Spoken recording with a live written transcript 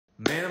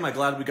Man, am I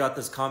glad we got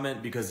this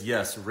comment, because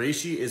yes,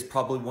 reishi is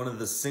probably one of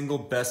the single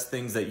best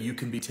things that you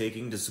can be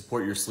taking to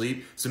support your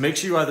sleep. So make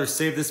sure you either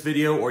save this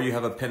video or you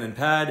have a pen and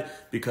pad,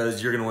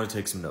 because you're gonna wanna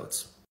take some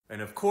notes.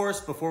 And of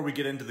course, before we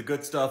get into the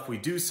good stuff, we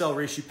do sell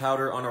reishi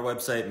powder on our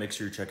website. Make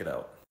sure you check it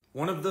out.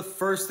 One of the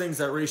first things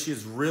that reishi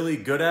is really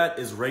good at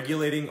is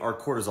regulating our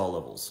cortisol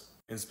levels.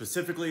 And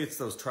specifically, it's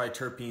those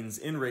triterpenes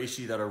in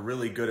reishi that are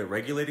really good at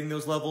regulating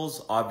those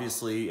levels.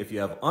 Obviously, if you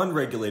have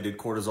unregulated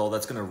cortisol,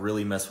 that's gonna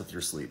really mess with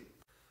your sleep.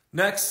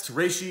 Next,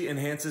 reishi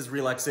enhances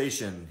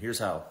relaxation. Here's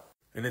how.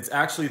 And it's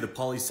actually the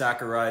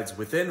polysaccharides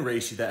within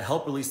reishi that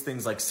help release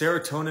things like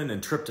serotonin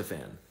and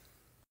tryptophan.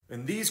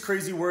 And these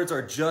crazy words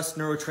are just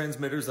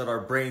neurotransmitters that our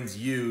brains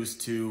use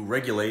to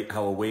regulate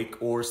how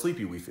awake or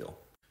sleepy we feel.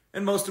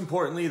 And most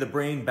importantly, the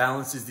brain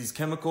balances these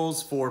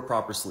chemicals for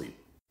proper sleep.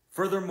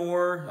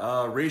 Furthermore,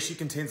 reishi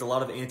contains a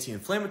lot of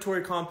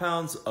anti-inflammatory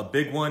compounds. A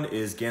big one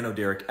is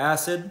ganoderic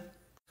acid.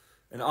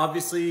 And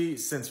obviously,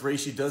 since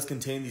reishi does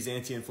contain these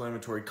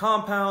anti-inflammatory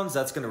compounds,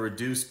 that's going to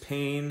reduce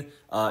pain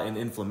and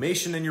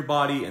inflammation in your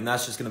body, and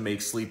that's just going to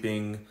make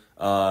sleeping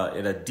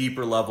at a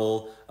deeper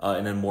level,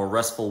 in a more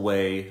restful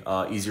way,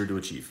 easier to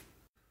achieve.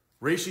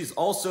 Reishi is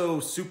also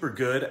super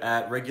good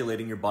at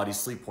regulating your body's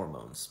sleep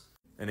hormones.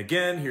 And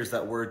again, here's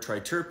that word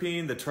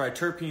triterpene. The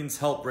triterpenes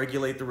help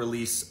regulate the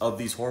release of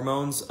these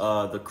hormones.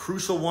 The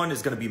crucial one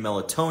is going to be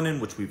melatonin,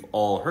 which we've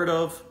all heard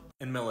of.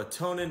 And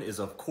melatonin is,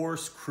 of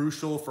course,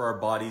 crucial for our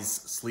body's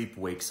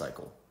sleep-wake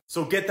cycle.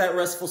 So get that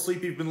restful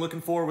sleep you've been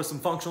looking for with some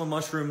functional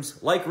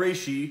mushrooms like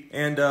reishi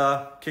and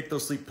kick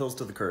those sleep pills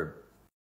to the curb.